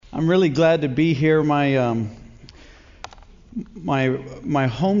I'm really glad to be here. My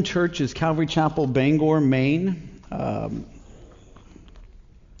home church is Calvary Chapel, Bangor, Maine.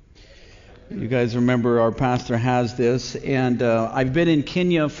 You guys remember our pastor has this, and I've been in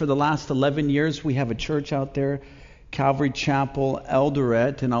Kenya for the last 11 years. We have a church out there, Calvary Chapel,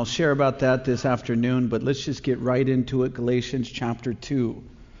 Eldoret, and I'll share about that this afternoon, but let's just get right into it. Galatians chapter 2.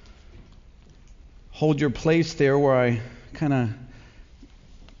 Hold your place there where I kind of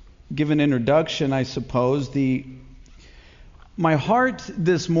give an introduction, I suppose. My heart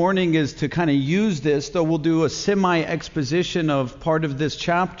this morning is to kind of use this, though we'll do a semi-exposition of part of this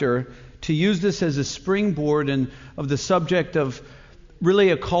chapter, to use this as a springboard and of the subject of really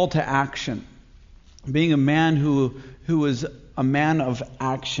a call to action. Being a man who is a man of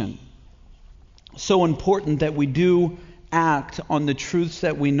action. So important that we do act on the truths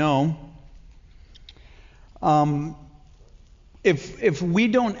that we know. If we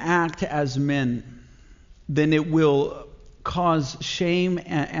don't act as men, then it will cause shame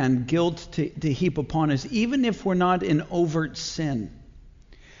and guilt to heap upon us, even if we're not in overt sin.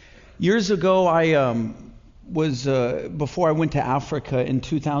 Years ago, before I went to Africa in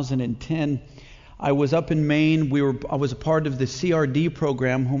 2010, I was up in Maine. I was a part of the CRD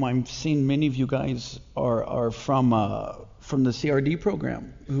program, whom I'm seeing many of you guys are from the CRD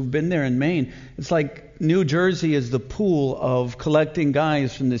program who've been there in Maine. It's like New Jersey is the pool of collecting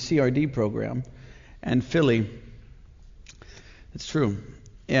guys from the CRD program, and Philly. It's true.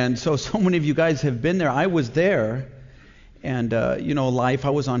 And so many of you guys have been there. I was there, and life. I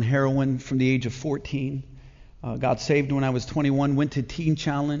was on heroin from the age of 14. Got saved when I was 21. Went to Teen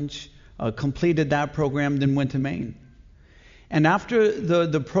Challenge, completed that program, then went to Maine. And after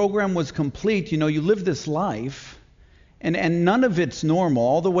the program was complete, you live this life. And none of it's normal,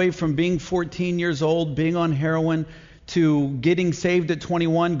 all the way from being 14 years old, being on heroin, to getting saved at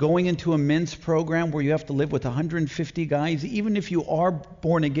 21, going into a men's program where you have to live with 150 guys. Even if you are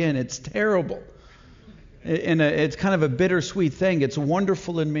born again, it's terrible. And it's kind of a bittersweet thing. It's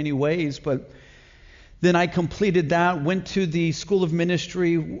wonderful in many ways, but then I completed that, went to the School of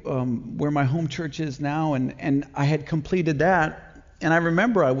Ministry where my home church is now, and I had completed that. And I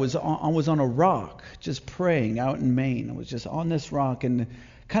remember I was on a rock, just praying out in Maine. I was just on this rock, and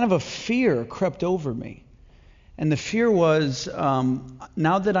kind of a fear crept over me. And the fear was,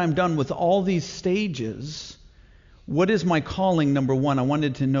 now that I'm done with all these stages, what is my calling? Number one, I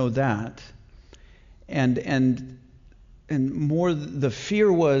wanted to know that. And more, the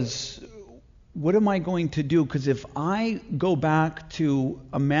fear was, what am I going to do? Because if I go back to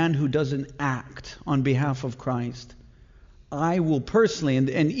a man who doesn't act on behalf of Christ, I will personally, and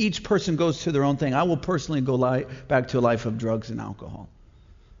each person goes to their own thing, I will personally go back to a life of drugs and alcohol.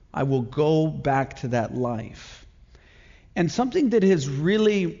 I will go back to that life. And something that has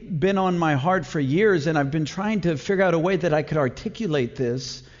really been on my heart for years, and I've been trying to figure out a way that I could articulate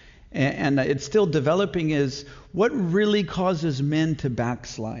this, and it's still developing, is what really causes men to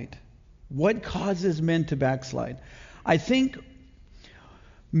backslide? What causes men to backslide? I think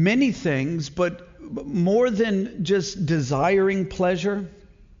many things, but more than just desiring pleasure,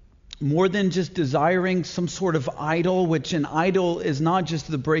 more than just desiring some sort of idol, which an idol is not just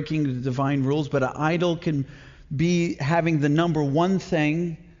the breaking of the divine rules, but an idol can be having the number one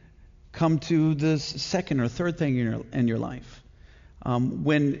thing come to the second or third thing in your life.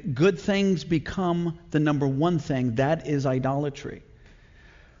 When good things become the number one thing, that is idolatry.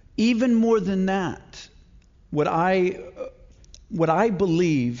 Even more than that, what I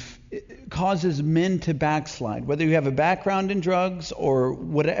believe causes men to backslide, whether you have a background in drugs or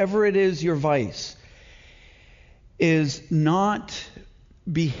whatever it is, your vice, is not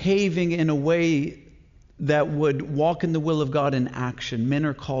behaving in a way that would walk in the will of God in action. Men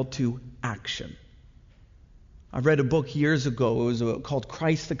are called to action. I read a book years ago. It was called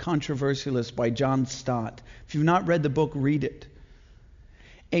Christ the Controversialist by John Stott. If you've not read the book, read it.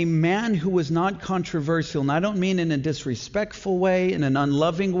 A man who is not controversial, and I don't mean in a disrespectful way, in an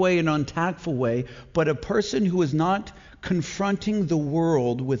unloving way, an untactful way, but a person who is not confronting the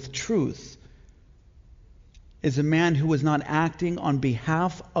world with truth, is a man who is not acting on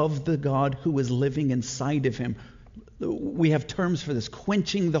behalf of the God who is living inside of him. We have terms for this.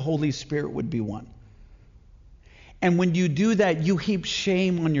 Quenching the Holy Spirit would be one. And when you do that, you heap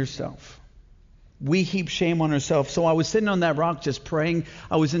shame on yourself. We heap shame on ourselves. So I was sitting on that rock just praying.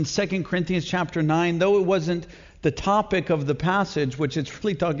 I was in 2 Corinthians chapter 9, though it wasn't the topic of the passage, which it's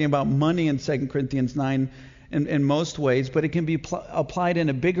really talking about money in 2 Corinthians 9 in most ways, but it can be applied in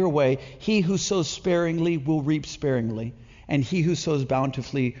a bigger way. He who sows sparingly will reap sparingly, and he who sows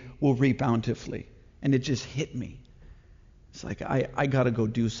bountifully will reap bountifully. And it just hit me. It's like, I got to go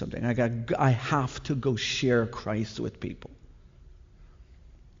do something. I have to go share Christ with people.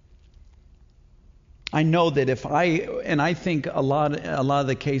 I know that I think a lot of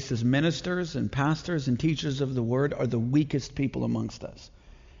the cases, ministers and pastors and teachers of the word are the weakest people amongst us.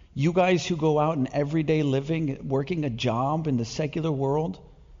 You guys who go out in everyday living, working a job in the secular world,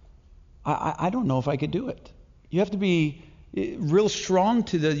 I don't know if I could do it. You have to be real strong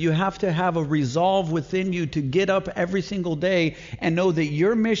you have to have a resolve within you to get up every single day and know that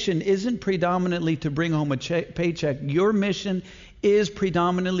your mission isn't predominantly to bring home a paycheck. Your mission is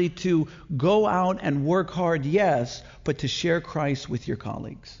predominantly to go out and work hard, yes, but to share Christ with your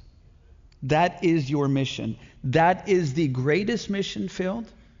colleagues. That is your mission. That is the greatest mission field.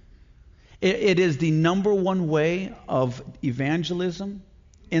 It is the number one way of evangelism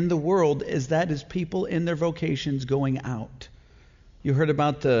in the world, is people in their vocations going out. You heard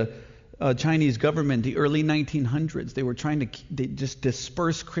about the Chinese government, the early 1900s. They were trying to just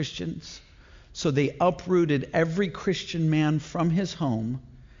disperse Christians. So they uprooted every Christian man from his home,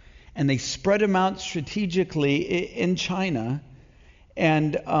 and they spread him out strategically in China,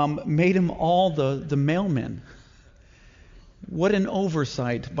 and made him all the mailmen. What an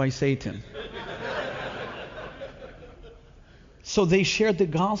oversight by Satan. So they shared the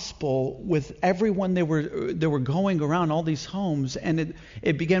gospel with everyone. They were going around all these homes, and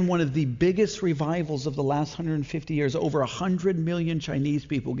it began one of the biggest revivals of the last 150 years. Over 100 million Chinese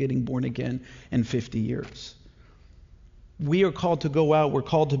people getting born again in 50 years. We are called to go out. We're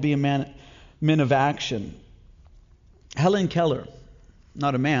called to be men of action. Helen Keller,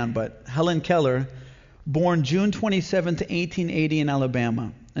 not a man, but Helen Keller, born June 27, 1880 in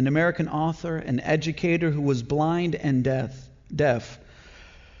Alabama, an American author, an educator who was blind and deaf.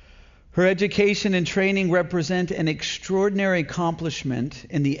 Her education and training represent an extraordinary accomplishment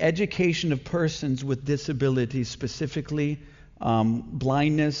in the education of persons with disabilities, specifically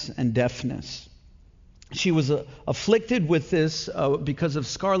blindness and deafness. She was afflicted with this because of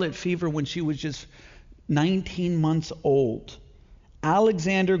scarlet fever when she was just 19 months old.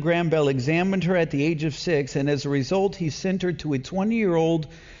 Alexander Graham Bell examined her at the age of 6, and as a result, he sent her to a 20-year-old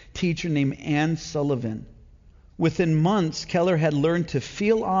teacher named Anne Sullivan. Within months, Keller had learned to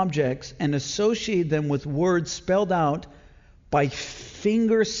feel objects and associate them with words spelled out by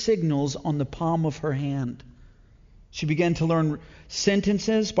finger signals on the palm of her hand. She began to learn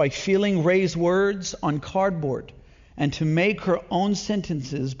sentences by feeling raised words on cardboard, and to make her own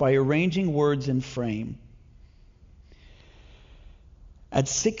sentences by arranging words in frame. At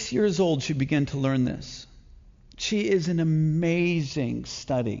 6 years old, she began to learn this. She is an amazing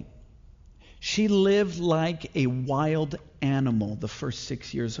study. She lived like a wild animal the first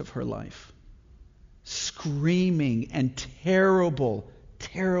 6 years of her life, screaming and terrible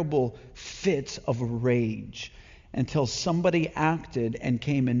fits of rage until somebody acted and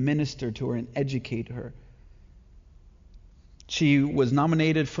came and ministered to her and educated her. She was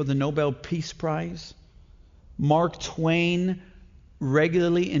nominated for the Nobel Peace Prize. Mark Twain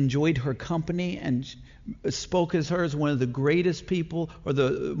regularly enjoyed her company and spoke as her as one of the greatest people, or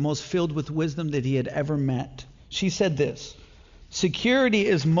the most filled with wisdom that he had ever met. She said this: security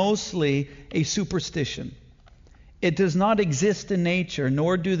is mostly a superstition. It does not exist in nature,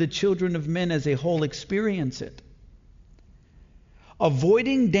 nor do the children of men as a whole experience it.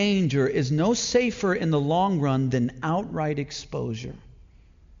 Avoiding danger is no safer in the long run than outright exposure.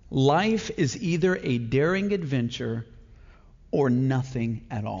 Life is either a daring adventure or nothing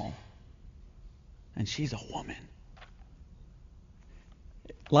at all. And she's a woman.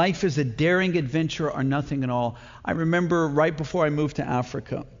 Life is a daring adventure or nothing at all. I remember right before I moved to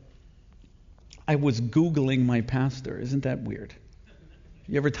Africa, I was Googling my pastor. Isn't that weird?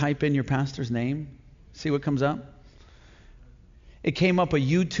 You ever type in your pastor's name? See what comes up? It came up a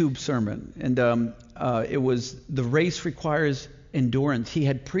YouTube sermon, and it was "The Race Requires Endurance." He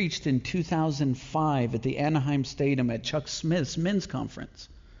had preached in 2005 at the Anaheim Stadium at Chuck Smith's men's conference.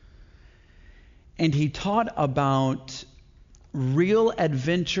 And he taught about real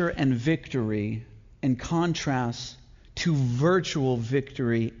adventure and victory in contrast to virtual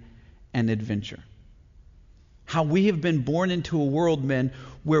victory and adventure. How we have been born into a world, men,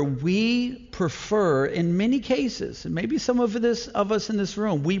 where we prefer, in many cases, and maybe some of us in this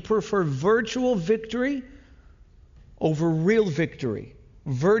room, we prefer virtual victory over real victory.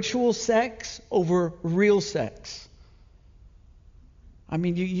 Virtual sex over real sex. I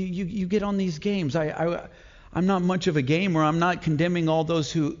mean, you get on these games. I'm not much of a gamer. I'm not condemning all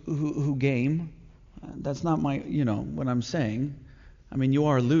those who game. That's not what I'm saying. I mean, you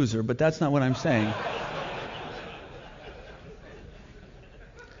are a loser, but that's not what I'm saying.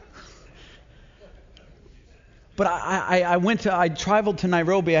 But I traveled to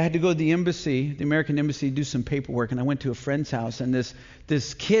Nairobi. I had to go to the embassy, the American embassy, do some paperwork. And I went to a friend's house. And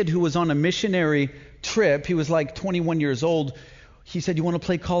this kid who was on a missionary trip, he was like 21 years old. He said, "You want to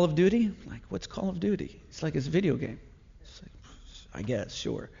play Call of Duty?" I'm like, "What's Call of Duty?" It's like, "It's a video game." It's like, "I guess,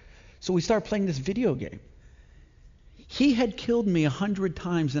 sure." So we started playing this video game. He had killed me 100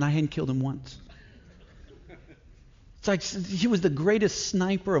 times and I hadn't killed him once. It's like he was the greatest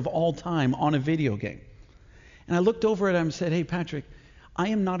sniper of all time on a video game. And I looked over at him and said, "Hey, Patrick, I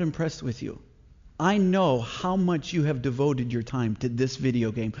am not impressed with you. I know how much you have devoted your time to this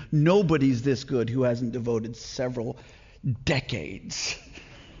video game. Nobody's this good who hasn't devoted several decades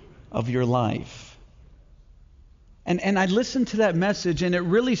of your life." And I listened to that message, and it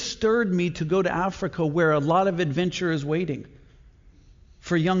really stirred me to go to Africa, where a lot of adventure is waiting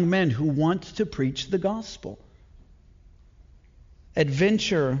for young men who want to preach the gospel.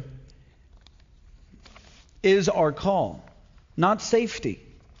 Adventure is our call, not safety.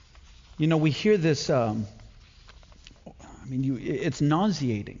 You know, we hear this, it's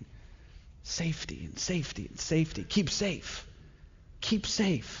nauseating. Safety and safety and safety. Keep safe. Keep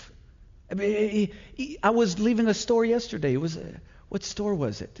safe. I was leaving a store yesterday. It was, what store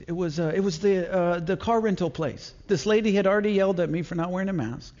was it? It was the car rental place. This lady had already yelled at me for not wearing a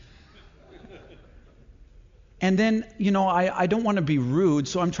mask. And then, I don't want to be rude,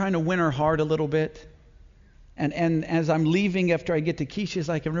 so I'm trying to win her heart a little bit. And as I'm leaving after I get the key, she's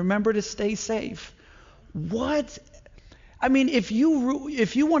like, "And remember to stay safe." What? I mean, if you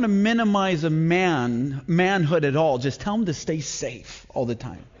want to minimize a manhood at all, just tell him to stay safe all the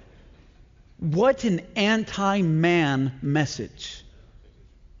time. What an anti-man message,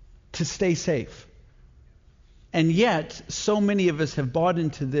 to stay safe. And yet, so many of us have bought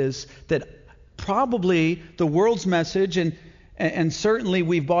into this, that probably the world's message, and certainly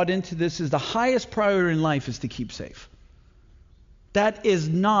we've bought into this, is the highest priority in life is to keep safe. That is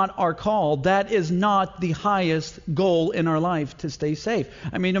not our call. That is not the highest goal in our life, to stay safe.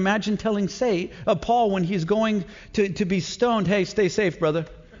 I mean, imagine telling Paul when he's going to be stoned, "Hey, stay safe, brother."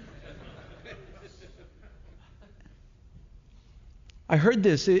 I heard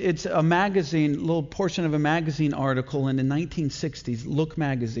this. It's a magazine, a little portion of a magazine article in the 1960s, Look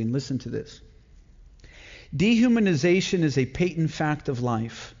magazine. Listen to this. "Dehumanization is a patent fact of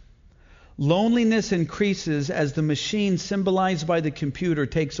life. Loneliness increases as the machine symbolized by the computer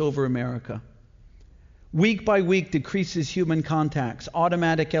takes over America. Week by week decreases human contacts,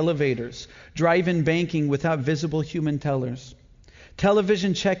 automatic elevators, drive-in banking without visible human tellers,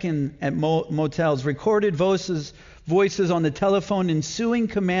 television check-in at motels, recorded voices on the telephone, ensuing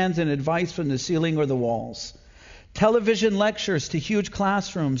commands and advice from the ceiling or the walls, television lectures to huge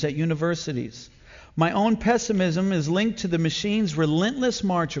classrooms at universities. My own pessimism is linked to the machine's relentless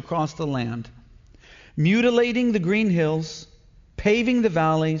march across the land, mutilating the green hills, paving the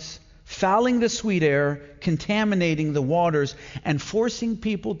valleys, fouling the sweet air, contaminating the waters, and forcing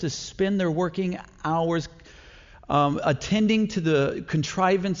people to spend their working hours attending to the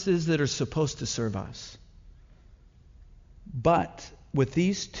contrivances that are supposed to serve us. But with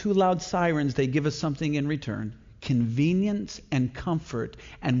these two loud sirens, they give us something in return: convenience and comfort.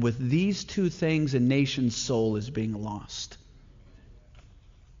 And with these two things, a nation's soul is being lost.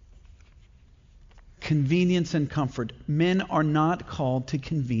 Convenience and comfort. Men are not called to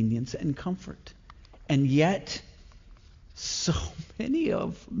convenience and comfort. And yet, so many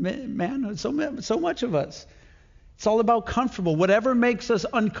of manhood, so much of us, it's all about comfortable. Whatever makes us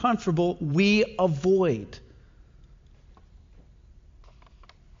uncomfortable, we avoid.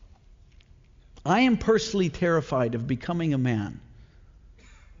 I am personally terrified of becoming a man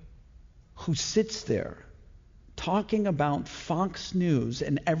who sits there talking about Fox News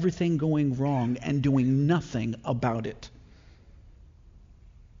and everything going wrong and doing nothing about it.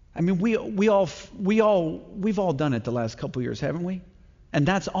 I mean, we've all done it the last couple of years, haven't we? And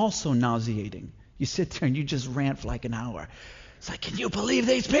that's also nauseating. You sit there and you just rant for like an hour. It's like, can you believe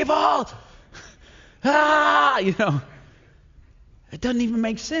these people? It doesn't even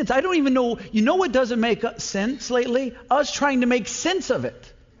make sense. I don't even know. You know what doesn't make sense lately? Us trying to make sense of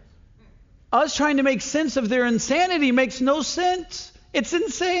it. Us trying to make sense of their insanity makes no sense. It's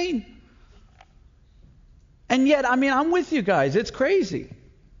insane. And yet, I mean, I'm with you guys. It's crazy.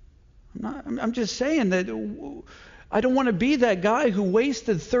 I'm just saying that I don't want to be that guy who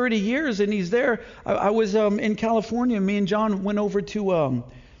wasted 30 years and he's there. I was in California. Me and John went over to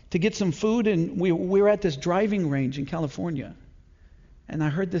get some food, and we were at this driving range in California. And I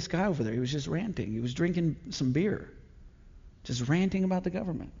heard this guy over there. He was just ranting. He was drinking some beer, just ranting about the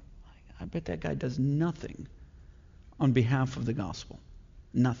government. I bet that guy does nothing on behalf of the gospel.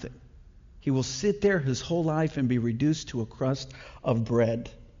 Nothing. He will sit there his whole life and be reduced to a crust of bread.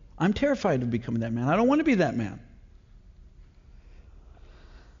 I'm terrified of becoming that man. I don't want to be that man.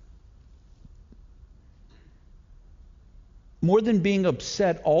 More than being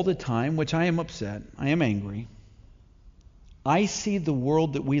upset all the time, which I am upset, I am angry, I see the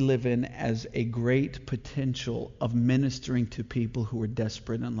world that we live in as a great potential of ministering to people who are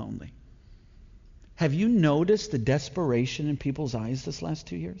desperate and lonely. Have you noticed the desperation in people's eyes this last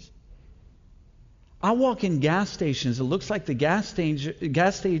 2 years? I walk in gas stations. It looks like the gas station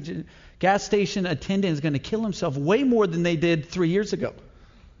attendant is going to kill himself way more than they did 3 years ago.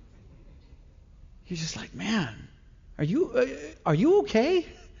 You're just like, man, are you okay?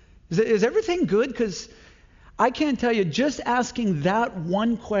 Is everything good? Because I can't tell you, just asking that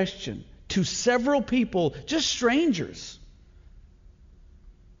one question to several people, just strangers,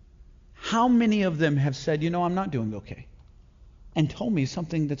 how many of them have said, I'm not doing okay, and told me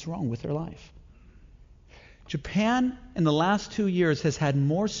something that's wrong with their life? Japan in the last 2 years has had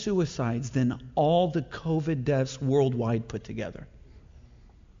more suicides than all the COVID deaths worldwide put together.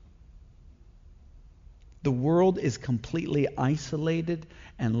 The world is completely isolated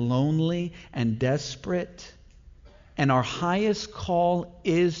and lonely and desperate. And our highest call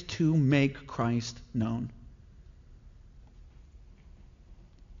is to make Christ known.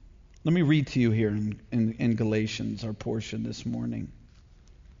 Let me read to you here in Galatians, our portion this morning.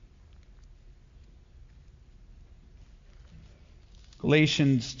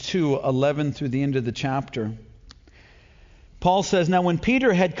 Galatians 2:11 through the end of the chapter. Paul says, "Now when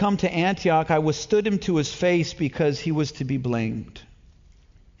Peter had come to Antioch, I withstood him to his face because he was to be blamed.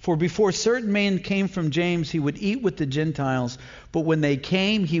 For before certain men came from James, he would eat with the Gentiles. But when they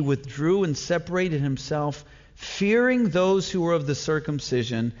came, he withdrew and separated himself, fearing those who were of the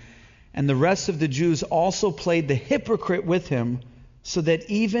circumcision. And the rest of the Jews also played the hypocrite with him, so that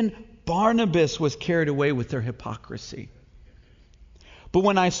even Barnabas was carried away with their hypocrisy. But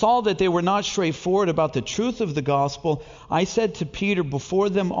when I saw that they were not straightforward about the truth of the gospel, I said to Peter before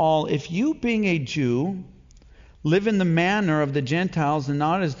them all, if you, being a Jew, live in the manner of the Gentiles and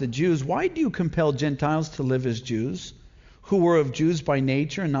not as the Jews, why do you compel Gentiles to live as Jews, who were of Jews by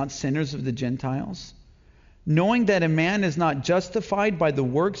nature and not sinners of the Gentiles? Knowing that a man is not justified by the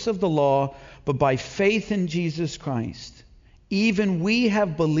works of the law, but by faith in Jesus Christ. Even we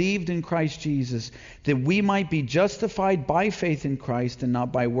have believed in Christ Jesus, that we might be justified by faith in Christ and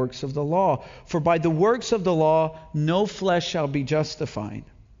not by works of the law. For by the works of the law, no flesh shall be justified.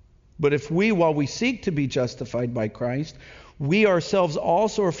 But if we, while we seek to be justified by Christ, we ourselves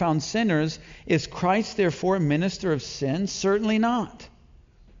also are found sinners, is Christ therefore a minister of sin? Certainly not.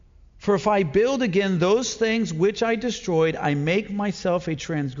 For if I build again those things which I destroyed, I make myself a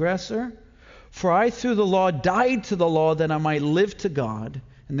transgressor. For I through the law died to the law that I might live to God.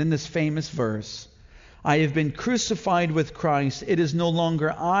 And then this famous verse, I have been crucified with Christ. It is no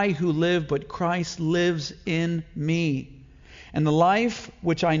longer I who live, but Christ lives in me. And the life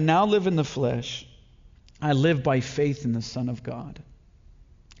which I now live in the flesh, I live by faith in the Son of God,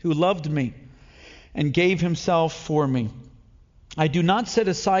 who loved me and gave himself for me. I do not set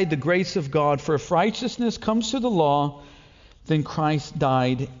aside the grace of God, for if righteousness comes through the law, then Christ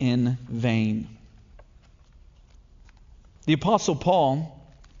died in vain. The Apostle Paul,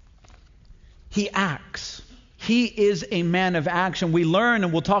 he acts. He is a man of action. We learn,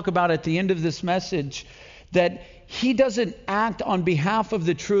 and we'll talk about at the end of this message, that he doesn't act on behalf of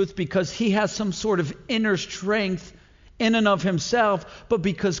the truth because he has some sort of inner strength in and of himself, but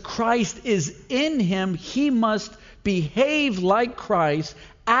because Christ is in him, he must behave like Christ,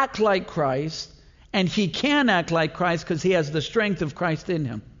 act like Christ, and he can act like Christ because he has the strength of Christ in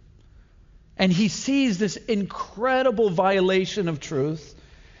him. And he sees this incredible violation of truth,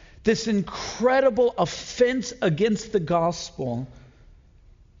 this incredible offense against the gospel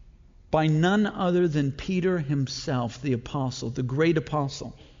by none other than Peter himself, the apostle, the great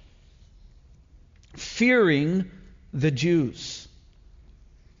apostle, fearing the Jews.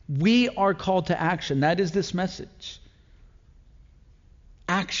 We are called to action. That is this message.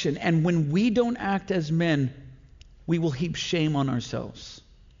 Action. And when we don't act as men, we will heap shame on ourselves.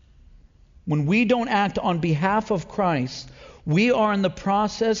 When we don't act on behalf of Christ, we are in the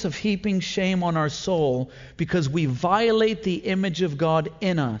process of heaping shame on our soul because we violate the image of God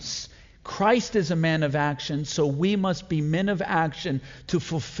in us. Christ is a man of action, so we must be men of action to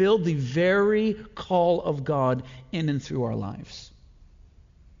fulfill the very call of God in and through our lives.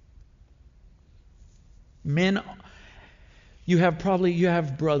 Men, you have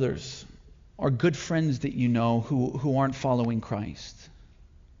brothers or good friends that you know who aren't following Christ.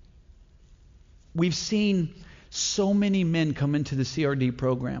 We've seen So many men come into the CRD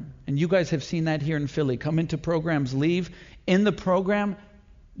program, and you guys have seen that here in Philly. Come into programs, leave. In the program,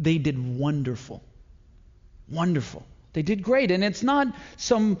 they did wonderful. Wonderful. They did great, and it's not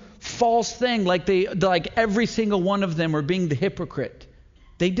some false thing like every single one of them are being the hypocrite.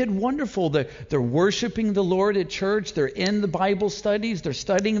 They did wonderful. They're worshiping the Lord at church. They're in the Bible studies. They're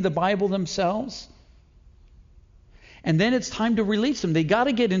studying the Bible themselves. And then it's time to release them. They got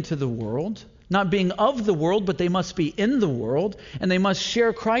to get into the world, not being of the world, but they must be in the world, and they must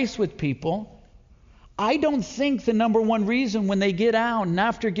share Christ with people. I don't think the number one reason when they get out and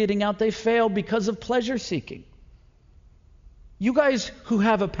after getting out they fail because of pleasure seeking. You guys who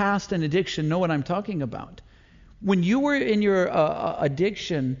have a past and addiction know what I'm talking about. When you were in your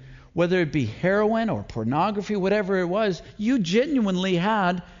addiction, whether it be heroin or pornography, whatever it was, you genuinely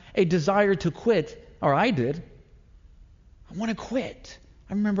had a desire to quit, or I did. I want to quit.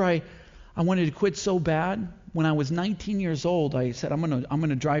 I remember I wanted to quit so bad. When I was 19 years old, I said, I'm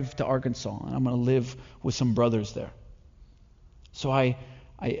gonna drive to Arkansas and I'm gonna live with some brothers there. So I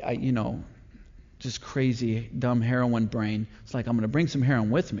just crazy, dumb heroin brain. It's like I'm gonna bring some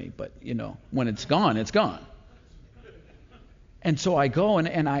heroin with me, but when it's gone, it's gone. And so I go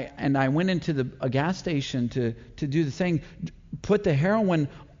and I went into a gas station to do the thing, put the heroin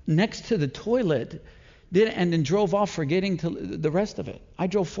next to the toilet, and then drove off forgetting the rest of it. I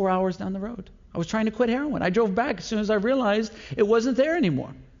drove 4 hours down the road. I was trying to quit heroin. I drove back as soon as I realized it wasn't there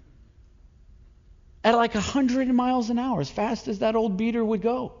anymore. At like 100 miles an hour, as fast as that old beater would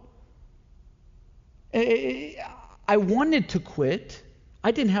go. I wanted to quit.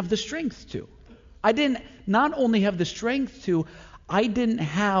 I didn't have the strength to. I didn't not only have the strength to, I didn't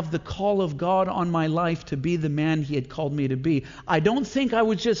have the call of God on my life to be the man He had called me to be. I don't think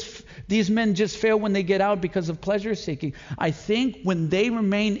these men just fail when they get out because of pleasure seeking. I think when they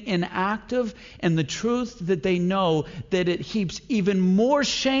remain inactive in the truth that they know, that it heaps even more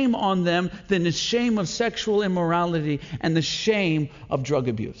shame on them than the shame of sexual immorality and the shame of drug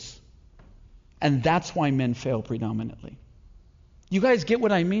abuse. And that's why men fail predominantly. You guys get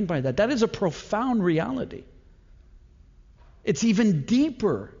what I mean by that? That is a profound reality. It's even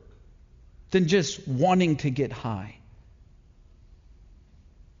deeper than just wanting to get high.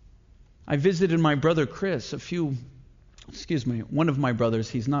 I visited my brother Chris one of my brothers,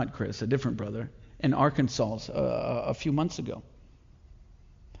 he's not Chris, a different brother, in Arkansas a few months ago.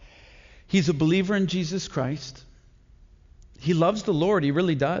 He's a believer in Jesus Christ. He loves the Lord, he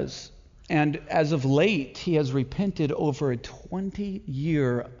really does. And as of late, he has repented over a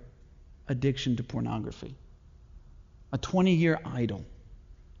 20-year addiction to pornography. A 20-year idol.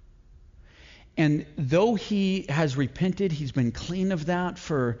 And though he has repented, he's been clean of that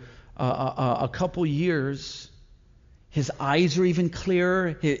for a couple years. His eyes are even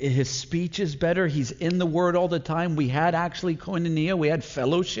clearer. His speech is better. He's in the Word all the time. We had actually koinonia. We had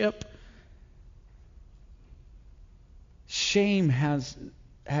fellowship. Shame has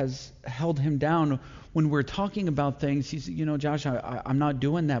held him down. When we're talking about things, he's, Josh, I'm not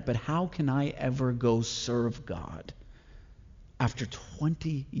doing that, but how can I ever go serve God after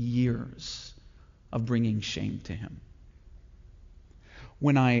 20 years of bringing shame to him?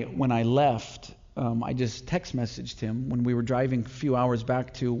 When I left, I just text messaged him when we were driving a few hours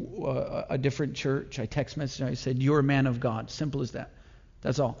back to a different church. I text messaged him. I said, "You're a man of God." Simple as that.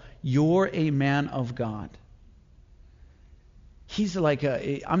 That's all. You're a man of God. He's like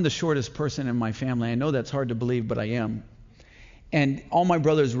I'm the shortest person in my family. I know that's hard to believe, but I am. And all my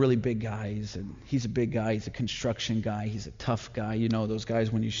brothers are really big guys, and he's a big guy. He's a construction guy. He's a tough guy. You know those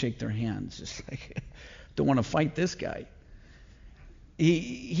guys when you shake their hands, just like don't want to fight this guy.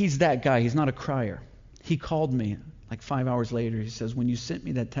 He's that guy. He's not a crier. He called me like 5 hours later. He says, "When you sent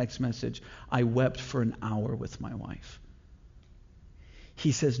me that text message, I wept for an hour with my wife."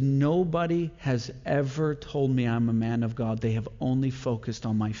 He says, "Nobody has ever told me I'm a man of God. They have only focused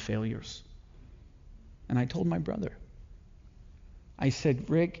on my failures." And I told my brother, I said,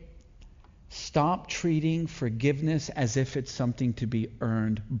 "Rick, stop treating forgiveness as if it's something to be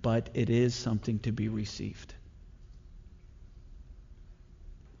earned, but it is something to be received.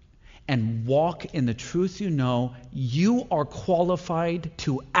 And walk in the truth you know. You are qualified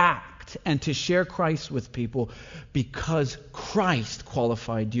to act and to share Christ with people because Christ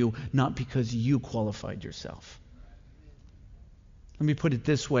qualified you, not because you qualified yourself." Let me put it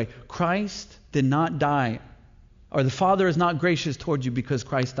this way. Christ did not die, or the Father is not gracious towards you because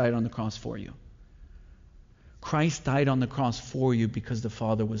Christ died on the cross for you. Christ died on the cross for you because the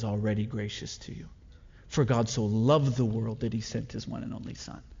Father was already gracious to you. For God so loved the world that He sent His one and only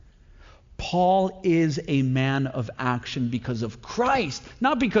Son. Paul is a man of action because of Christ,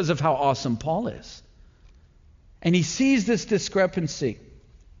 not because of how awesome Paul is. And he sees this discrepancy.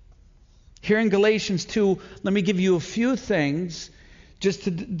 Here in Galatians 2, let me give you a few things just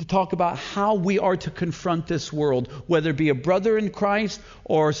to talk about how we are to confront this world. Whether it be a brother in Christ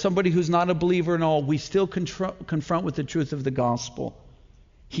or somebody who's not a believer and all, we still confront with the truth of the gospel.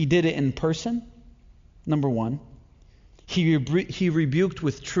 He did it in person, number one. He rebuked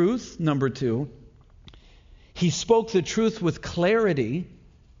with truth, number two. He spoke the truth with clarity,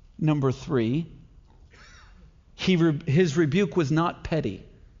 number three. His rebuke was not petty.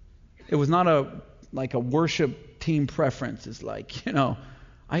 It was not like a worship team preference. It's like,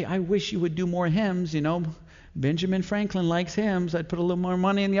 I wish you would do more hymns. Benjamin Franklin likes hymns. I'd put a little more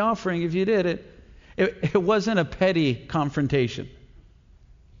money in the offering if you did it. It wasn't a petty confrontation.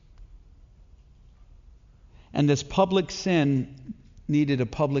 And this public sin needed a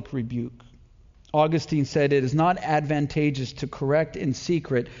public rebuke. Augustine said, it is not advantageous to correct in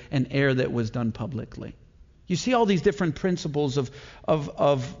secret an error that was done publicly. You see all these different principles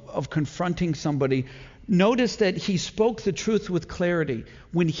of confronting somebody. Notice that he spoke the truth with clarity.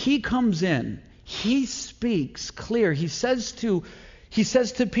 When he comes in, he speaks clear. He says to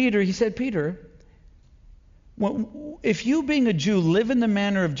Peter, he said, Peter, if you being a Jew live in the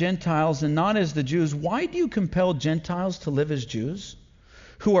manner of Gentiles and not as the Jews, why do you compel Gentiles to live as Jews,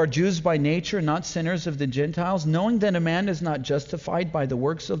 who are Jews by nature, not sinners of the Gentiles, knowing that a man is not justified by the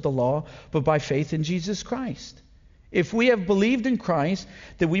works of the law, but by faith in Jesus Christ? If we have believed in Christ,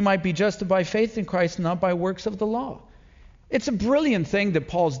 that we might be justified by faith in Christ, not by works of the law. It's a brilliant thing that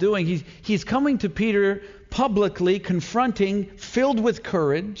Paul's doing. He's coming to Peter publicly, confronting, filled with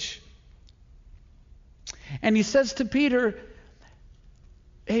courage. And he says to Peter,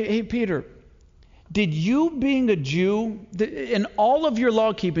 hey Peter, did you being a Jew, in all of your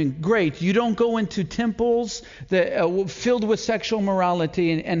law keeping, great, you don't go into temples that filled with sexual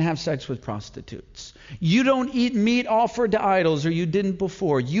morality and have sex with prostitutes. You don't eat meat offered to idols, or you didn't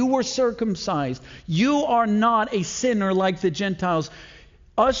before. You were circumcised. You are not a sinner like the Gentiles.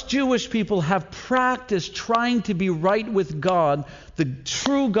 Us Jewish people have practiced trying to be right with God, the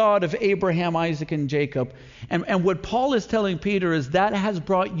true God of Abraham, Isaac, and Jacob. And what Paul is telling Peter is that has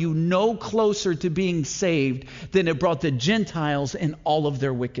brought you no closer to being saved than it brought the Gentiles in all of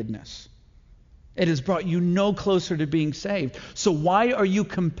their wickedness. It has brought you no closer to being saved. So why are you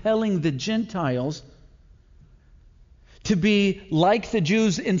compelling the Gentiles to be like the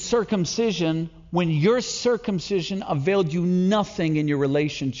Jews in circumcision when your circumcision availed you nothing in your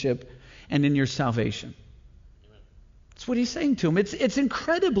relationship and in your salvation? That's what he's saying to him. It's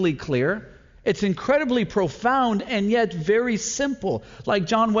incredibly clear. It's incredibly profound and yet very simple. Like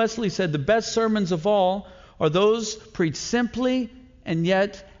John Wesley said, the best sermons of all are those preached simply and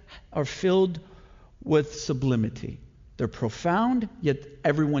yet are filled with sublimity. They're profound, yet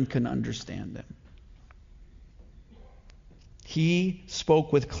everyone can understand them. He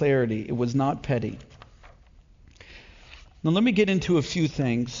spoke with clarity. It was not petty. Now let me get into a few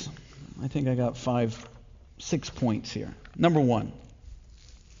things. I think I got 6 points here. Number one,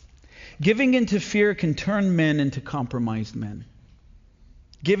 giving into fear can turn men into compromised men.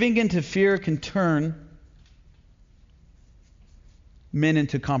 Giving into fear can turn men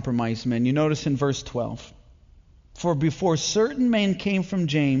into compromised men. You notice in verse 12, for before certain men came from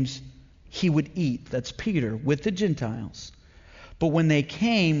James, he would eat, that's Peter, with the Gentiles. But when they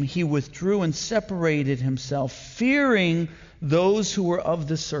came, he withdrew and separated himself, fearing those who were of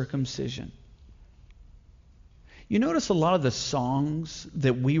the circumcision. You notice a lot of the songs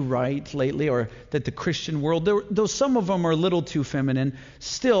that we write lately, or that the Christian world, though some of them are a little too feminine,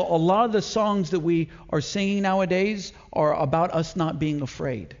 still a lot of the songs that we are singing nowadays are about us not being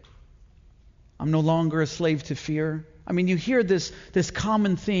afraid. I'm no longer a slave to fear. I mean, you hear this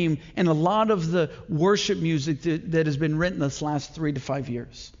common theme in a lot of the worship music that has been written this last 3 to 5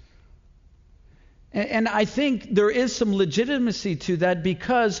 years. And I think there is some legitimacy to that,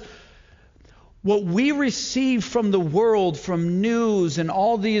 because what we receive from the world, from news and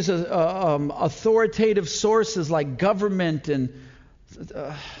all these authoritative sources like government and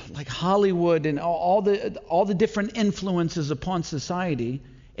like Hollywood and all the different influences upon society,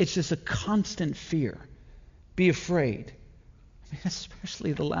 it's just a constant fear. Be afraid. I mean,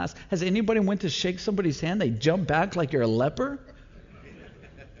 especially the last. Has anybody went to shake somebody's hand? They jump back like you're a leper?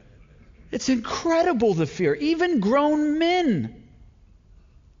 It's incredible, the fear. Even grown men.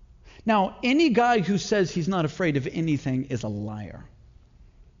 Now, any guy who says he's not afraid of anything is a liar.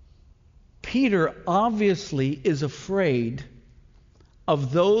 Peter obviously is afraid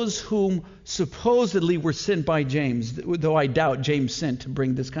of those whom supposedly were sent by James, though I doubt James sent to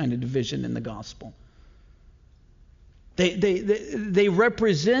bring this kind of division in the gospel. They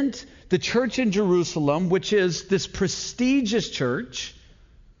represent the church in Jerusalem, which is this prestigious church,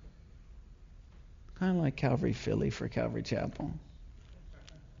 kind of like Calvary Philly for Calvary Chapel.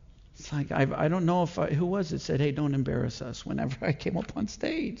 It's like, I don't know who was it said, hey, don't embarrass us whenever I came up on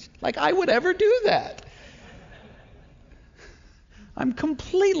stage. Like I would ever do that. I'm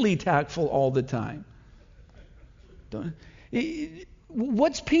completely tactful all the time.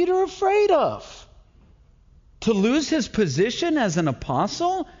 What's Peter afraid of? To lose his position as an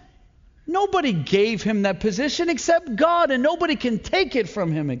apostle? Nobody gave him that position except God, and nobody can take it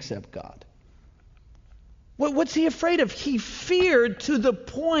from him except God. What's he afraid of? He feared to the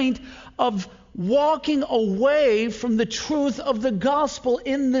point of walking away from the truth of the gospel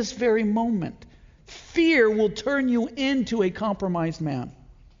in this very moment. Fear will turn you into a compromised man.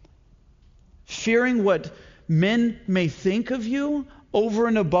 Fearing what men may think of you over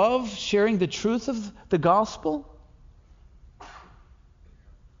and above sharing the truth of the gospel.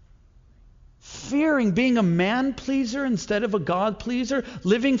 Fearing being a man pleaser instead of a God pleaser.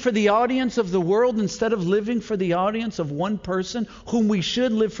 Living for the audience of the world instead of living for the audience of one person whom we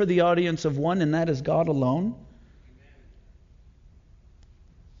should live for the audience of one, and that is God alone.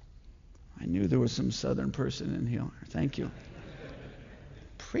 I knew there was some southern person in here. Thank you.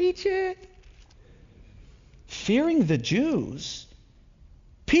 Preach it. Fearing the Jews.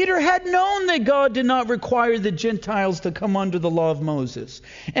 Peter had known that God did not require the Gentiles to come under the law of Moses.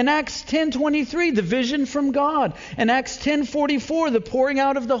 In Acts 10:23, the vision from God. In Acts 10:44, the pouring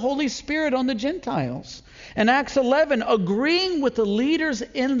out of the Holy Spirit on the Gentiles. In Acts 11, agreeing with the leaders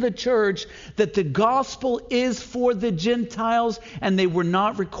in the church that the gospel is for the Gentiles and they were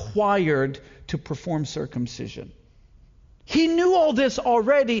not required to perform circumcision. He knew all this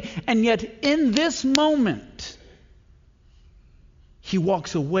already, and yet in this moment, he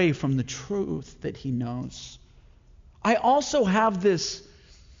walks away from the truth that he knows. I also have this,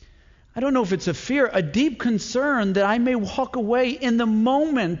 I don't know if it's a fear, a deep concern that I may walk away in the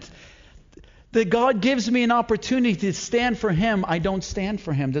moment that God gives me an opportunity to stand for Him. I don't stand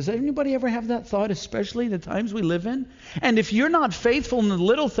for Him. Does anybody ever have that thought, especially the times we live in? And if you're not faithful in the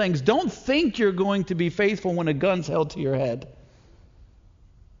little things, don't think you're going to be faithful when a gun's held to your head.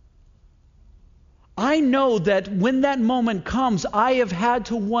 I know that when that moment comes, I have had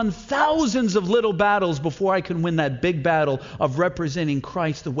to win thousands of little battles before I can win that big battle of representing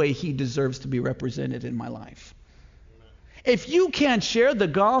Christ the way He deserves to be represented in my life. If you can't share the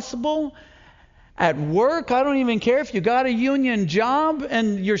gospel at work, I don't even care if you got a union job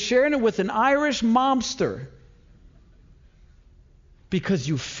and you're sharing it with an Irish mobster, because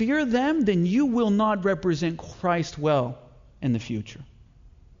you fear them, then you will not represent Christ well in the future.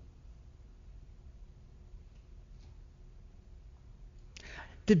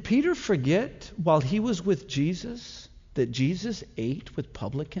 Did Peter forget while he was with Jesus that Jesus ate with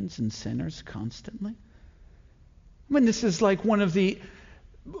publicans and sinners constantly? I mean, this is like one of the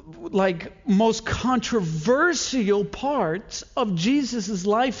most controversial parts of Jesus'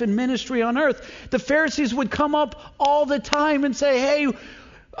 life and ministry on earth. The Pharisees would come up all the time and say, hey,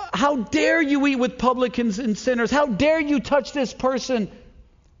 how dare you eat with publicans and sinners? How dare you touch this person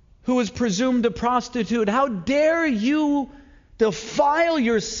who is presumed a prostitute? How dare you defile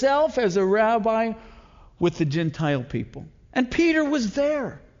yourself as a rabbi with the Gentile people? And Peter was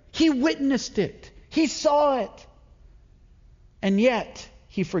there. He witnessed it. He saw it. And yet,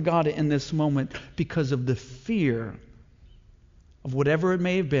 he forgot it in this moment because of the fear of whatever it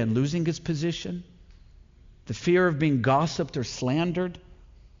may have been, losing his position, the fear of being gossiped or slandered.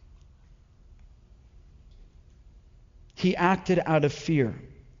 He acted out of fear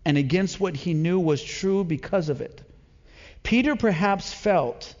and against what he knew was true because of it. Peter perhaps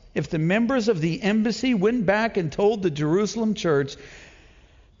felt if the members of the embassy went back and told the Jerusalem church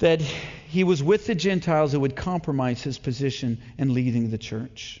that he was with the Gentiles, it would compromise his position in leading the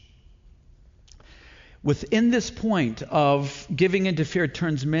church. Within this point of giving into fear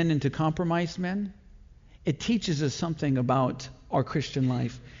turns men into compromised men, it teaches us something about our Christian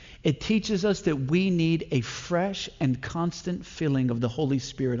life. It teaches us that we need a fresh and constant filling of the Holy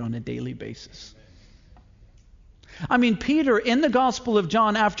Spirit on a daily basis. I mean, Peter, in the Gospel of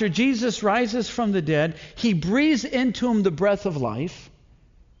John, after Jesus rises from the dead, he breathes into him the breath of life.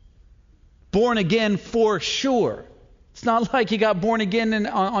 Born again for sure. It's not like he got born again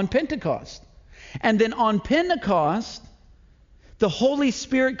on Pentecost. And then on Pentecost, the Holy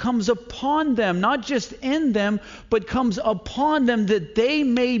Spirit comes upon them, not just in them, but comes upon them that they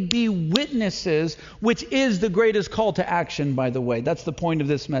may be witnesses, which is the greatest call to action, by the way. That's the point of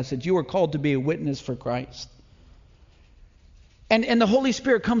this message. You are called to be a witness for Christ. And the Holy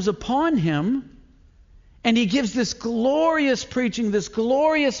Spirit comes upon him, And he gives this glorious preaching, this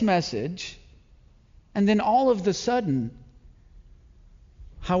glorious message. And then all of a sudden,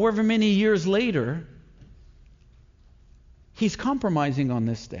 however many years later, he's compromising on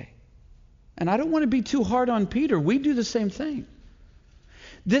this day. And I don't want to be too hard on Peter. We do the same thing.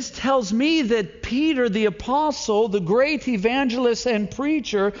 This tells me that Peter, the apostle, the great evangelist and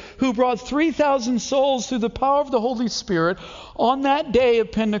preacher who brought 3,000 souls through the power of the Holy Spirit on that day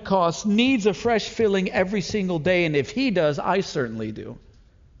of Pentecost, needs a fresh filling every single day. And if he does, I certainly do.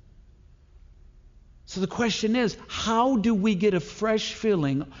 So the question is, how do we get a fresh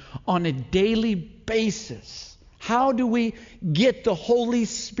filling on a daily basis? How do we get the Holy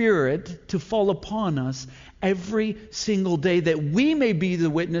Spirit to fall upon us every single day, that we may be the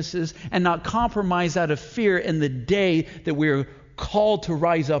witnesses and not compromise out of fear in the day that we are called to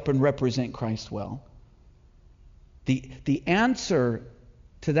rise up and represent Christ well? The answer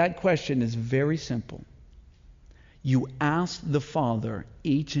to that question is very simple. You ask the Father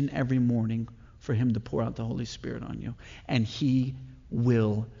each and every morning for Him to pour out the Holy Spirit on you, and He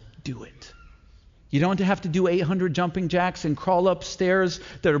will do it. You don't have to do 800 jumping jacks and crawl up stairs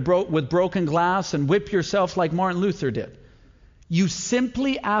that are with broken glass and whip yourself like Martin Luther did. You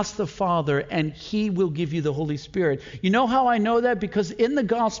simply ask the Father and He will give you the Holy Spirit. You know how I know that? Because in the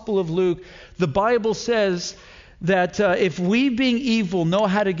Gospel of Luke, the Bible says that if we, being evil, know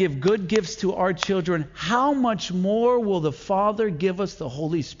how to give good gifts to our children, how much more will the Father give us the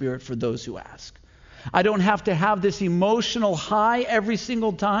Holy Spirit for those who ask? I don't have to have this emotional high every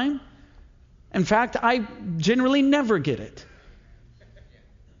single time. In fact, I generally never get it.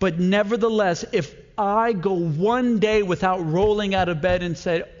 But nevertheless, if I go one day without rolling out of bed and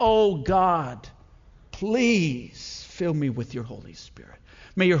say, "Oh God, please fill me with your Holy Spirit.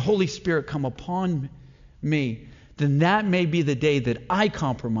 May your Holy Spirit come upon me," then that may be the day that I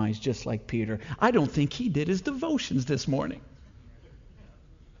compromise just like Peter. I don't think he did his devotions this morning.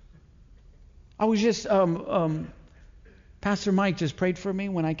 I was just, Pastor Mike just prayed for me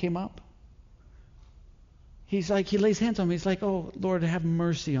when I came up. He's like, he lays hands on me. He's like, "Oh, Lord, have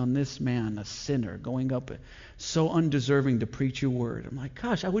mercy on this man, a sinner, going up so undeserving to preach your word." I'm like,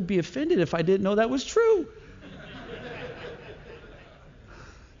 gosh, I would be offended if I didn't know that was true.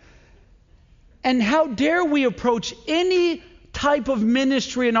 And how dare we approach any type of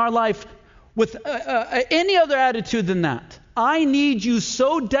ministry in our life with any other attitude than that? I need you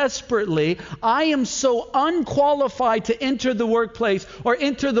so desperately. I am so unqualified to enter the workplace or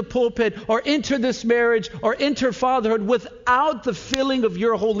enter the pulpit or enter this marriage or enter fatherhood without the filling of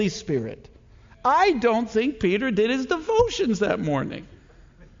your Holy Spirit. I don't think Peter did his devotions that morning.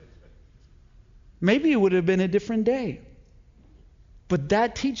 Maybe it would have been a different day. But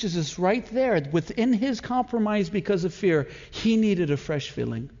that teaches us right there, within his compromise because of fear, he needed a fresh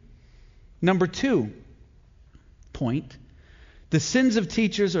filling. Number 2 point. The sins of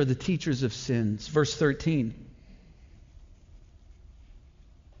teachers are the teachers of sins. Verse 13.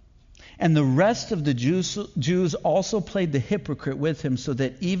 And the rest of the Jews also played the hypocrite with him, so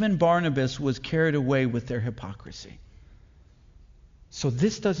that even Barnabas was carried away with their hypocrisy. So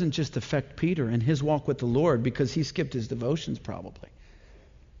this doesn't just affect Peter and his walk with the Lord because he skipped his devotions probably.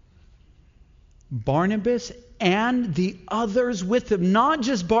 Barnabas and the others with him, not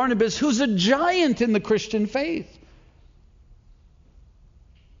just Barnabas, who's a giant in the Christian faith,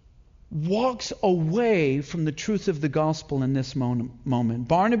 walks away from the truth of the gospel in this moment.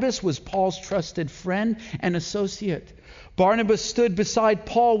 Barnabas was Paul's trusted friend and associate. Barnabas stood beside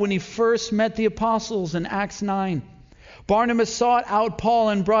Paul when he first met the apostles in Acts 9. Barnabas sought out Paul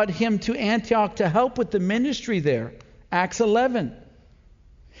and brought him to Antioch to help with the ministry there. Acts 11.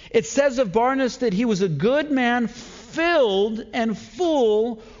 It says of Barnabas that he was a good man, filled and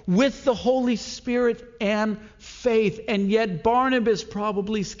full with the Holy Spirit and faith. And yet Barnabas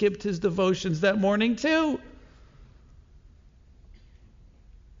probably skipped his devotions that morning too.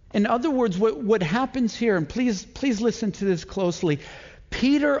 In other words, what happens here, and please listen to this closely,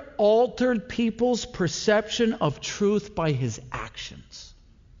 Peter altered people's perception of truth by his actions.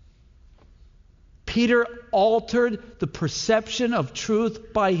 Peter altered the perception of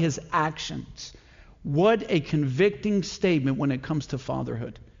truth by his actions. What a convicting statement when it comes to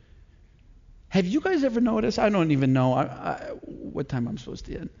fatherhood. Have you guys ever noticed? I don't even know what time I'm supposed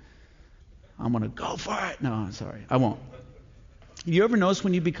to end. I'm going to go for it. No, I'm sorry. I won't. You ever notice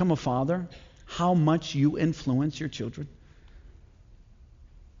when you become a father how much you influence your children?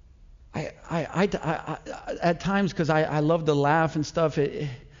 I at times, because I love to laugh and stuff,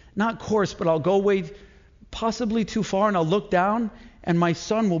 not coarse, but I'll go way possibly too far and I'll look down and my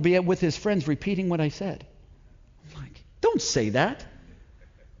son will be with his friends repeating what I said. I'm like, don't say that.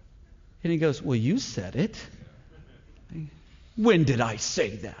 And he goes, well, you said it. When did I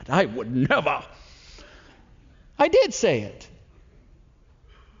say that? I would never. I did say it.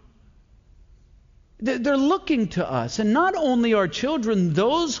 They're looking to us. And not only our children,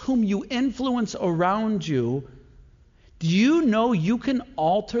 those whom you influence around you. Do you know you can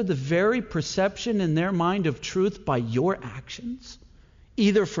alter the very perception in their mind of truth by your actions?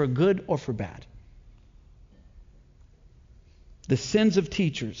 Either for good or for bad. The sins of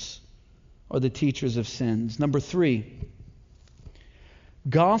teachers are the teachers of sins. Number 3,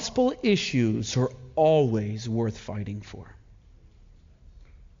 gospel issues are always worth fighting for.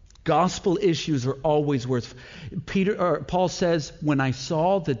 Gospel issues are always worth. Paul says, when I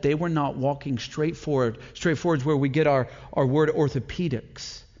saw that they were not walking straightforward is where we get our word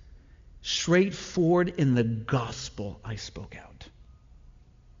orthopedics. Straightforward in the gospel I spoke out.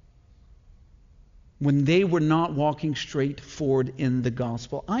 When they were not walking straight forward in the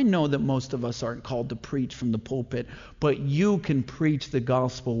gospel. I know that most of us aren't called to preach from the pulpit, but you can preach the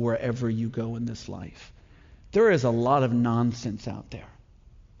gospel wherever you go in this life. There is a lot of nonsense out there.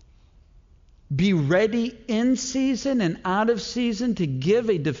 Be ready in season and out of season to give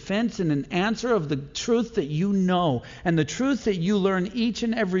a defense and an answer of the truth that you know and the truth that you learn each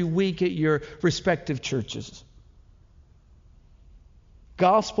and every week at your respective churches.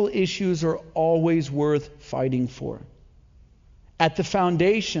 Gospel issues are always worth fighting for. At the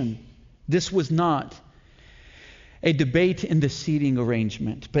foundation, this was not a debate in the seating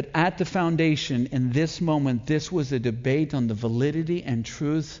arrangement, but at the foundation, in this moment, this was a debate on the validity and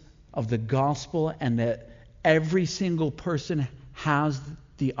truth of the gospel, and that every single person has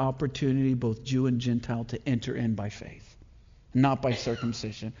the opportunity, both Jew and Gentile, to enter in by faith. Not by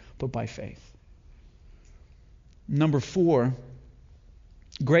circumcision, but by faith. Number 4,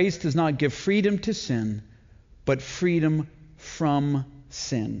 grace does not give freedom to sin, but freedom from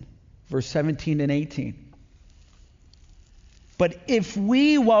sin. Verse 17 and 18. But if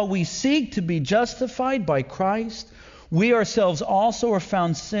we, while we seek to be justified by Christ, we ourselves also are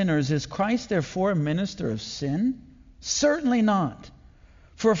found sinners, is Christ therefore a minister of sin? Certainly not.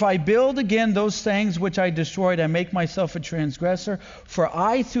 For if I build again those things which I destroyed, I make myself a transgressor. For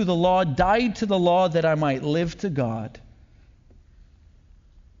I through the law died to the law that I might live to God.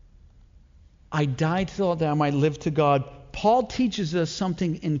 I died to the law that I might live to God. Paul teaches us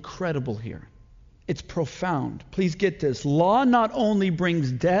something incredible here. It's profound. Please get this. Law not only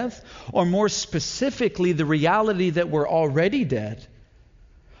brings death, or more specifically, the reality that we're already dead,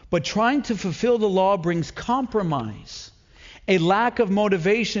 but trying to fulfill the law brings compromise, a lack of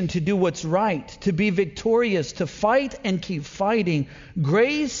motivation to do what's right, to be victorious, to fight and keep fighting.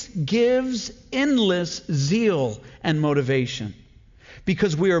 Grace gives endless zeal and motivation,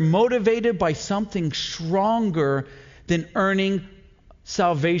 because we are motivated by something stronger than earning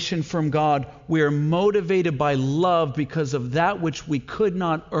salvation from God. We are motivated by love, because of that which we could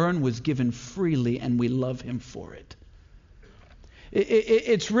not earn was given freely, and we love Him for it.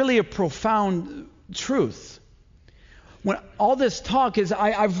 It's really a profound truth. When all this talk is,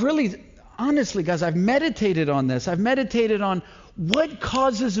 I've really, honestly, guys, I've meditated on this. I've meditated on what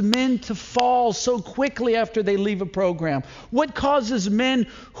causes men to fall so quickly after they leave a program? What causes men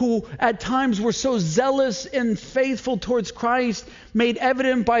who at times were so zealous and faithful towards Christ, made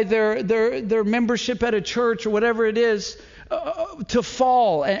evident by their membership at a church or whatever it is, to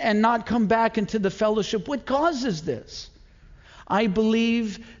fall and not come back into the fellowship? What causes this? I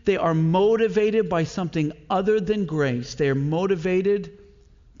believe they are motivated by something other than grace. They are motivated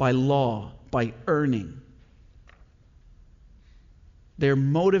by law, by earning. They're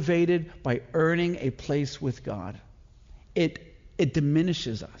motivated by earning a place with God. It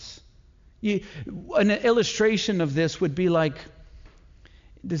diminishes us. An illustration of this would be like,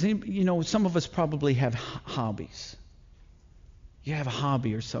 some of us probably have hobbies. You have a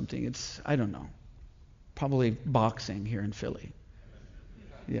hobby or something. It's, I don't know, probably boxing here in Philly.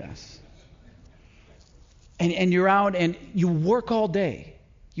 Yes. And you're out and you work all day.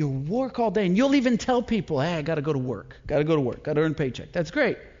 You work all day, and you'll even tell people, hey, I got to go to work. Got to go to work. Got to earn a paycheck. That's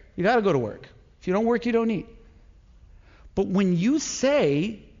great. You got to go to work. If you don't work, you don't eat. But when you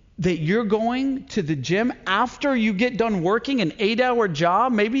say that you're going to the gym after you get done working an 8-hour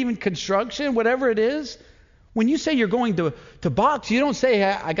job, maybe even construction, whatever it is, when you say you're going to box, you don't say,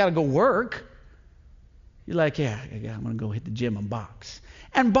 hey, I got to go work. You're like, yeah, I'm going to go hit the gym and box.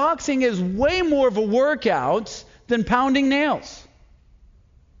 And boxing is way more of a workout than pounding nails.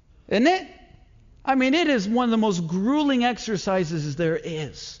 Isn't it? I mean, it is one of the most grueling exercises there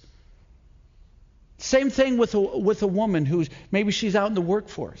is. Same thing with a woman who's, maybe she's out in the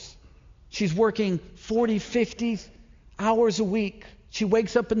workforce. She's working 40, 50 hours a week, She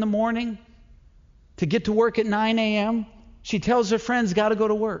wakes up in the morning to get to work at 9 a.m. She tells her friends, got to go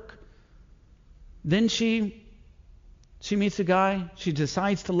to work. Then she meets a guy. She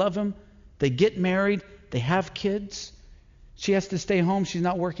decides to love him. They get married. They have kids. She has to stay home. She's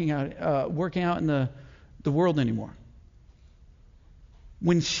not working out in the world anymore.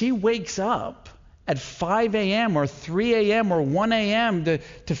 When she wakes up at 5 a.m. or 3 a.m. or 1 a.m.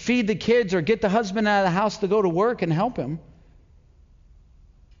 to feed the kids or get the husband out of the house to go to work and help him,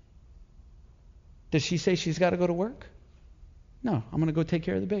 does she say she's got to go to work? No, I'm going to go take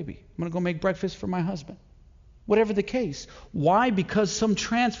care of the baby. I'm going to go make breakfast for my husband. Whatever the case. Why? Because some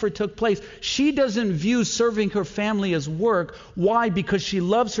transfer took place. She doesn't view serving her family as work. Why? Because she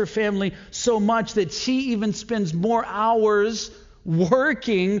loves her family so much that she even spends more hours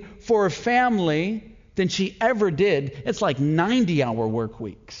working for a family than she ever did. It's like 90-hour work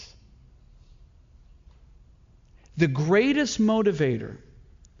weeks. The greatest motivator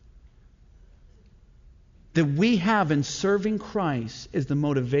that we have in serving Christ is the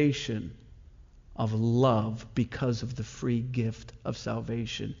motivation of love because of the free gift of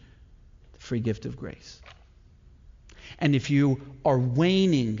salvation, the free gift of grace. And if you are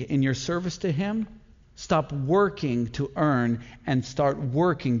waning in your service to Him, stop working to earn and start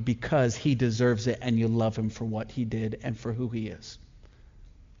working because He deserves it and you love Him for what He did and for who He is.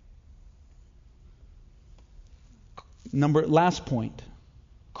 Last point.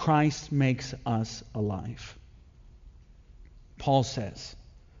 Christ makes us alive. Paul says,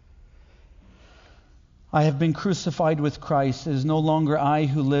 I have been crucified with Christ. It is no longer I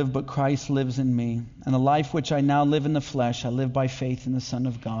who live, but Christ lives in me. And the life which I now live in the flesh, I live by faith in the Son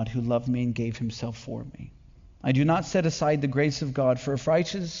of God, who loved me and gave Himself for me. I do not set aside the grace of God, for if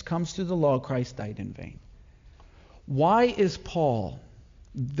righteousness comes through the law, Christ died in vain. Why is Paul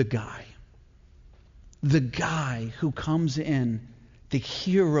the guy? The guy who comes in, the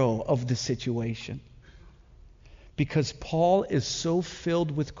hero of the situation. Because Paul is so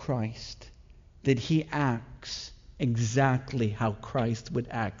filled with Christ that he acts exactly how Christ would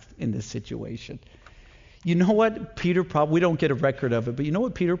act in this situation. You know what Peter we don't get a record of it, but you know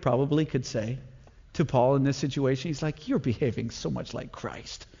what Peter probably could say to Paul in this situation? He's like, you're behaving so much like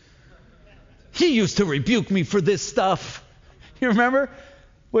Christ. He used to rebuke me for this stuff. You remember?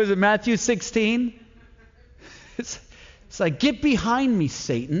 Was it Matthew 16? It's like, get behind me,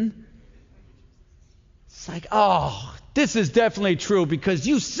 Satan. It's like, oh, this is definitely true because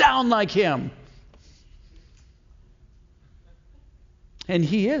you sound like him. And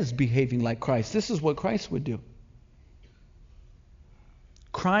he is behaving like Christ. This is what Christ would do.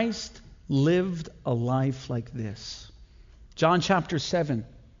 Christ lived a life like this. John chapter 7.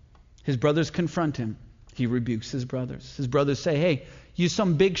 His brothers confront him. He rebukes his brothers. His brothers say, hey, you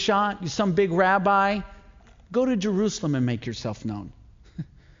some big shot, you some big rabbi, go to Jerusalem and make yourself known.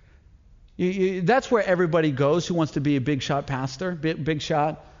 That's where everybody goes who wants to be a big shot pastor, big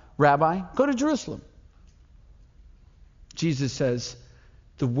shot rabbi. Go to Jerusalem. Jesus says,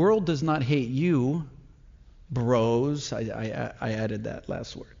 the world does not hate you, bros. I added that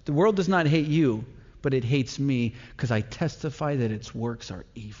last word. The world does not hate you, but it hates me because I testify that its works are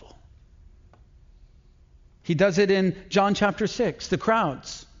evil. He does it in John chapter 6, the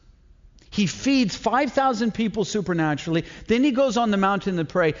crowds. He feeds 5,000 people supernaturally. Then he goes on the mountain to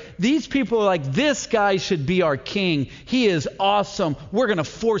pray. These people are like, this guy should be our king. He is awesome. We're going to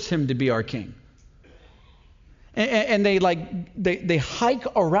force him to be our king. And they hike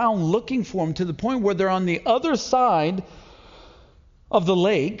around looking for him to the point where they're on the other side of the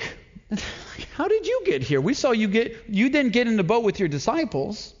lake. How did you get here? We saw you didn't get in the boat with your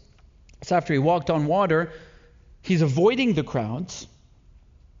disciples. It's after he walked on water. He's avoiding the crowds.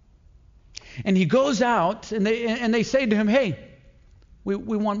 And he goes out, and they say to him, hey, we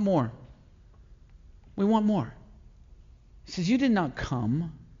want more. We want more. He says, you did not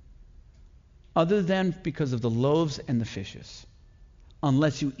come other than because of the loaves and the fishes.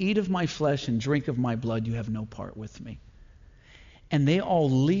 Unless you eat of my flesh and drink of my blood, you have no part with me. And they all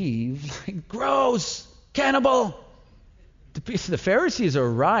leave like, gross, cannibal. The Pharisees are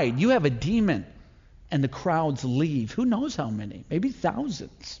right. You have a demon. And the crowds leave. Who knows how many? Maybe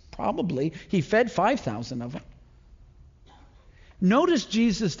thousands. Probably. He fed 5,000 of them. Notice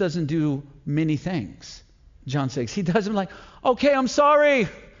Jesus doesn't do many things. John 6. He does them like, okay, I'm sorry.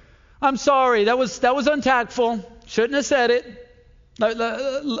 I'm sorry. That was untactful. Shouldn't have said it.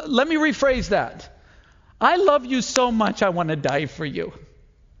 Let me rephrase that. I love you so much I want to die for you.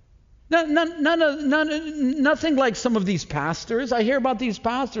 Nothing like some of these pastors. I hear about these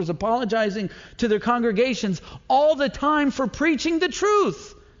pastors apologizing to their congregations all the time for preaching the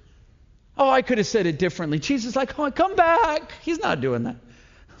truth. Oh, I could have said it differently. Jesus is like, oh, come back. He's not doing that.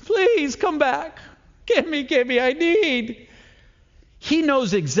 Please come back. Give me, I need. He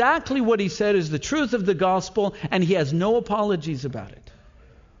knows exactly what he said is the truth of the gospel, and he has no apologies about it.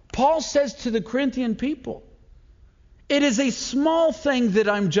 Paul says to the Corinthian people, it is a small thing that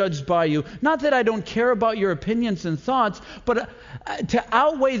I'm judged by you. Not that I don't care about your opinions and thoughts, but to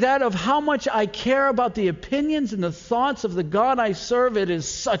outweigh that of how much I care about the opinions and the thoughts of the God I serve, it is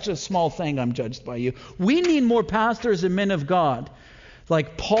such a small thing I'm judged by you. We need more pastors and men of God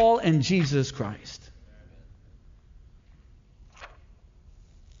like Paul and Jesus Christ.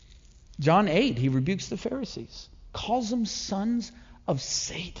 John 8, he rebukes the Pharisees, calls them sons of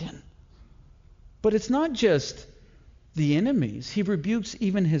Satan. But it's not just the enemies. He rebukes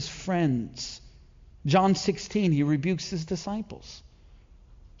even his friends. John 16, he rebukes his disciples.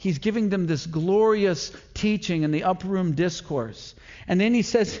 He's giving them this glorious teaching in the upper room discourse. And then he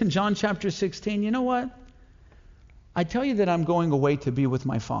says in John chapter 16, you know what? I tell you that I'm going away to be with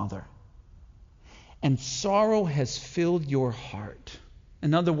my Father. And sorrow has filled your heart.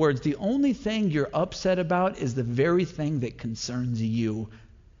 In other words, the only thing you're upset about is the very thing that concerns you.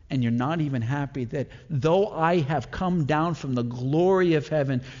 And you're not even happy that though I have come down from the glory of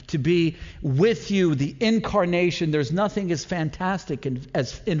heaven to be with you, the incarnation, there's nothing as fantastic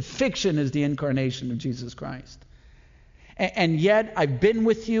as in fiction as the incarnation of Jesus Christ. And yet I've been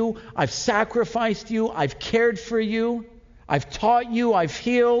with you, I've sacrificed you, I've cared for you, I've taught you, I've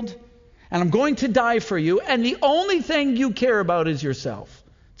healed, and I'm going to die for you, and the only thing you care about is yourself.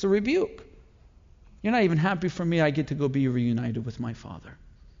 It's a rebuke. You're not even happy for me, I get to go be reunited with my Father.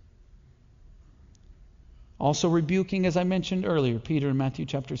 Also rebuking, as I mentioned earlier, Peter in Matthew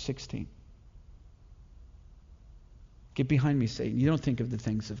chapter 16. Get behind me, Satan. You don't think of the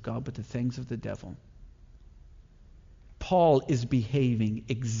things of God, but the things of the devil. Paul is behaving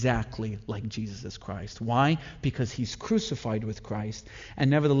exactly like Jesus Christ. Why? Because he's crucified with Christ.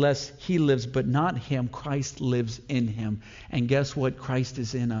 And nevertheless, he lives, but not him. Christ lives in him. And guess what? Christ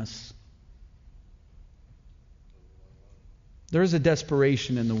is in us. There is a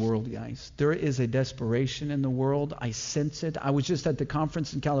desperation in the world, guys. There is a desperation in the world. I sense it. I was just at the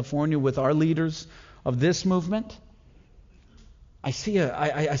conference in California with our leaders of this movement. I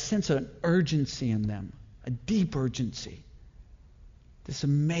sense an urgency in them, a deep urgency. This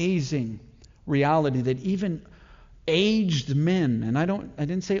amazing reality that even aged men, and I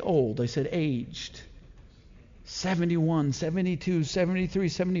didn't say old, I said aged, 71, 72, 73,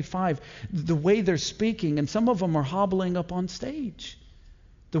 75, the way they're speaking, and some of them are hobbling up on stage.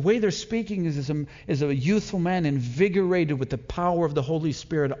 The way they're speaking is a youthful man invigorated with the power of the Holy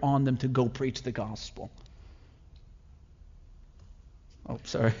Spirit on them to go preach the gospel. Oh,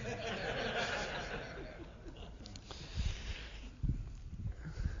 sorry.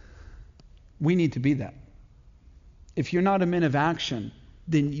 We need to be that. If you're not a man of action,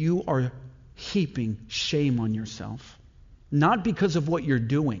 then you are heaping shame on yourself. Not because of what you're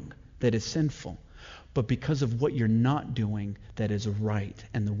doing that is sinful, but because of what you're not doing that is right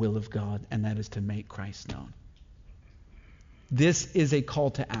and the will of God, and that is to make Christ known. This is a call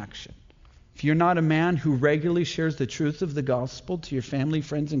to action. If you're not a man who regularly shares the truth of the gospel to your family,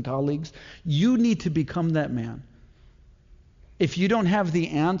 friends, and colleagues, you need to become that man. If you don't have the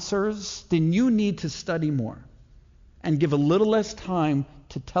answers, then you need to study more and give a little less time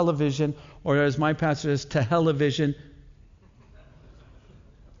to television, or as my pastor says, to television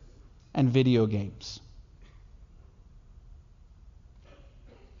and video games.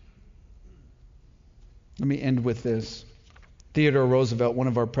 Let me end with this. Theodore Roosevelt, one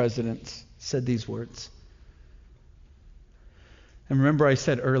of our presidents, said these words. And remember I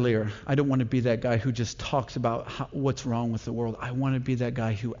said earlier, I don't want to be that guy who just talks about what's wrong with the world. I want to be that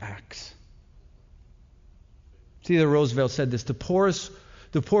guy who acts. Theodore Roosevelt said this, the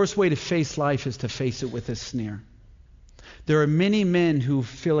poorest way to face life is to face it with a sneer. There are many men who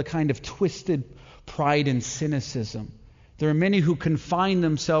feel a kind of twisted pride and cynicism. There are many who confine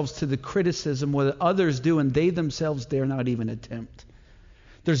themselves to the criticism what others do, and they themselves dare not even attempt.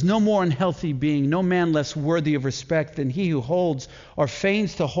 There's no more unhealthy being, no man less worthy of respect than he who holds or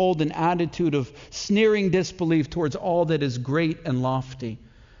feigns to hold an attitude of sneering disbelief towards all that is great and lofty.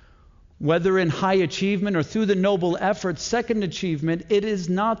 Whether in high achievement or through the noble effort, second achievement, it is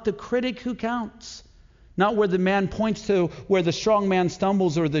not the critic who counts. Not where the man points to where the strong man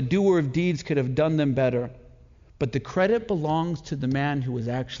stumbles or the doer of deeds could have done them better. But the credit belongs to the man who is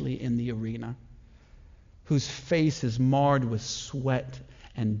actually in the arena, whose face is marred with sweat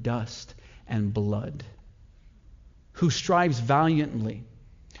and dust and blood, who strives valiantly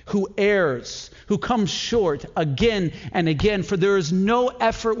who errs, who comes short again and again, for there is no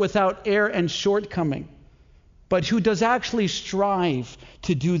effort without error and shortcoming, but who does actually strive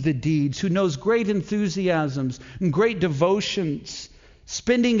to do the deeds, who knows great enthusiasms and great devotions,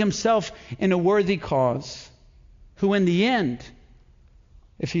 spending himself in a worthy cause, who in the end,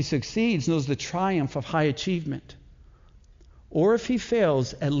 if he succeeds, knows the triumph of high achievement. Or if he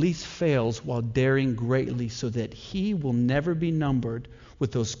fails, at least fails while daring greatly, so that he will never be numbered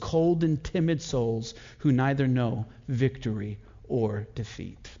with those cold and timid souls who neither know victory or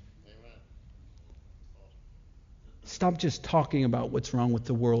defeat. Amen. Stop just talking about what's wrong with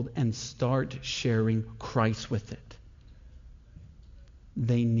the world and start sharing Christ with it.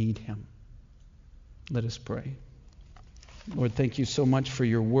 They need him. Let us pray. Lord, thank you so much for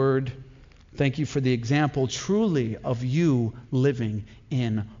your word. Thank you for the example truly of you living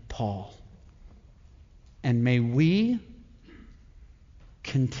in Paul. And may we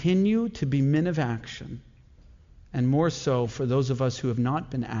continue to be men of action, and more so for those of us who have not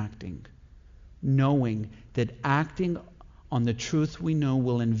been acting, knowing that acting on the truth we know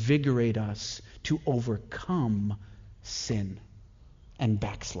will invigorate us to overcome sin and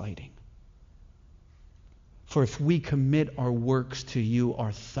backsliding. For if we commit our works to you,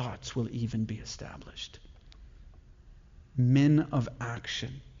 our thoughts will even be established. Men of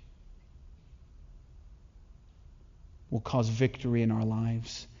action will cause victory in our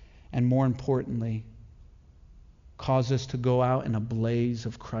lives, and more importantly, cause us to go out in a blaze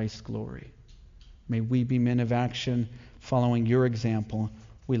of Christ's glory. May we be men of action following your example.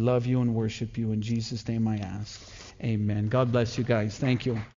 We love you and worship you. In Jesus' name I ask. Amen. God bless you guys. Thank you.